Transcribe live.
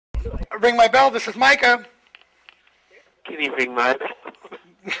Ring my bell. This is Micah. Can you ring my bell?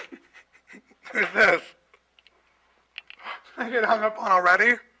 Who's this? I get hung up on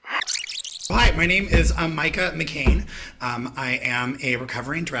already. Hi, my name is Micah McCain. I am a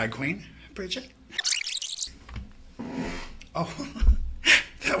recovering drag queen. Bridget? Oh,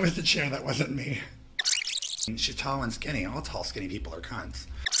 that was the chair. That wasn't me. She's tall and skinny. All tall, skinny people are cunts.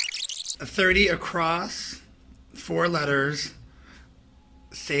 30 across, 4 letters,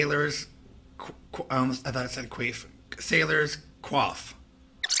 sailors, I thought it said quaff. Sailors, quaff.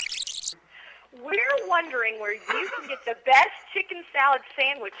 We're wondering where you can get the best chicken salad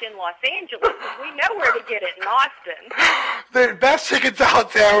sandwich in Los Angeles, because we know where to get it in Austin. The best chicken salad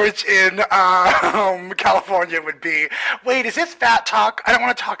sandwich in California would be, wait, is this fat talk? I don't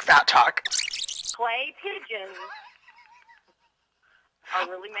want to talk fat talk. Clay pigeons are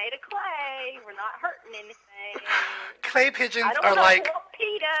really made of clay. We're not hurting anything. Clay pigeons I don't are know, like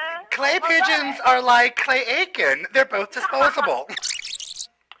PETA. clay pigeons are like Clay Aiken. They're both disposable.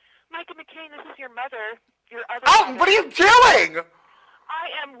 Micah McCain, this is your mother. Your other Oh, mother. what are you doing? I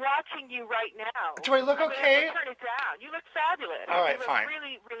am watching you right now. Do I look okay? Turn it down. You look fabulous. All right, you look fine.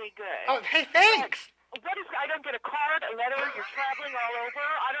 Really, really good. Oh, hey, thanks. What is? I don't get a card, a letter. You're traveling all over.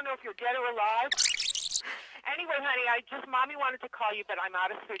 I don't know if you're dead or alive. Anyway, honey, Mommy wanted to call you, but I'm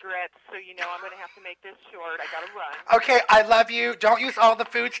out of cigarettes, so you know I'm going to have to make this short. I got to run. Okay, I love you. Don't use all the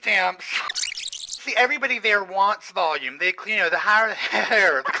food stamps. See, everybody there wants volume. They, the higher the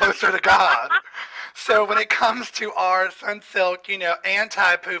hair, the closer to God. So when it comes to our Sunsilk,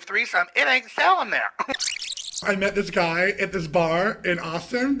 anti-poof threesome, it ain't selling there. I met this guy at this bar in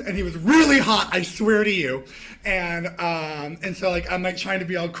Austin, and he was really hot, I swear to you. And so like I'm like trying to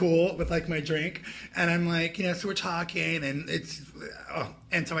be all cool with like my drink, and I'm like, so we're talking, and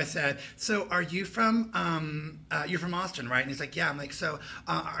and so I said, so are you from you're from Austin, right? And he's like, yeah. I'm like, so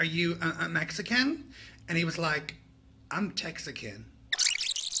are you Mexican? And he was like, I'm Texican.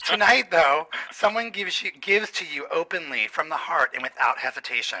 Tonight, though, someone gives to you openly from the heart and without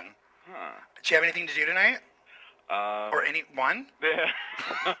hesitation. Huh. Do you have anything to do tonight? Or anyone?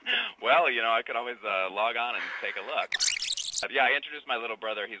 Well, I could always log on and take a look. Yeah, I introduced my little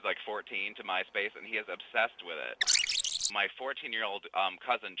brother, he's like 14, to MySpace, and he is obsessed with it. My 14-year-old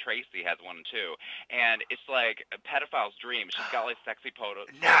cousin Tracy has one too, and it's like a pedophile's dream. She's got like sexy photos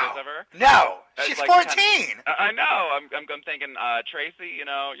of her. No, she's like 14. I know. I'm thinking, Tracy, you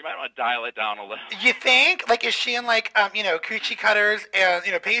might want to dial it down a little. You think? Like, is she in like coochie cutters and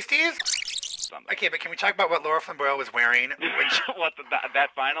pasties? Something. Okay, but can we talk about what Laura Flamboyant was wearing? What, that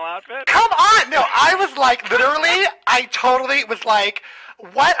final outfit? Come on! No, I was like, literally, I totally was like,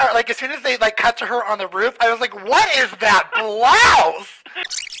 what are, like, as soon as they, like, cut to her on the roof, I was like, what is that blouse?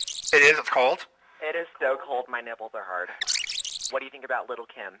 It's cold. It is so cold, my nipples are hard. What do you think about Little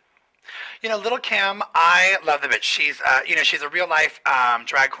Kim? Little Kim, I love the bitch. She's, she's a real-life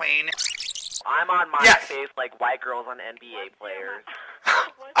drag queen. I'm on MySpace like white girls on NBA players.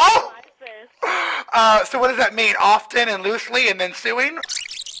 Oh! So what does that mean? Often and loosely and then suing?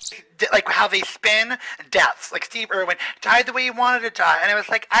 Like how they spin deaths. Like Steve Irwin died the way he wanted to die. And I was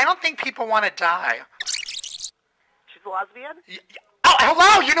like, I don't think people want to die. She's a lesbian? Oh,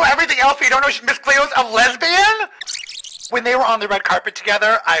 hello! You know everything else, but you don't know Miss Cleo's a lesbian? When they were on the red carpet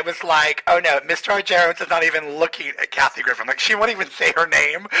together, I was like, oh no, Miss Tar Jones is not even looking at Kathy Griffin. Like, she won't even say her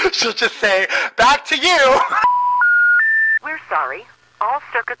name. She'll just say, back to you. We're sorry. All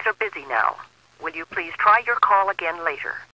circuits are busy now. Will you please try your call again later?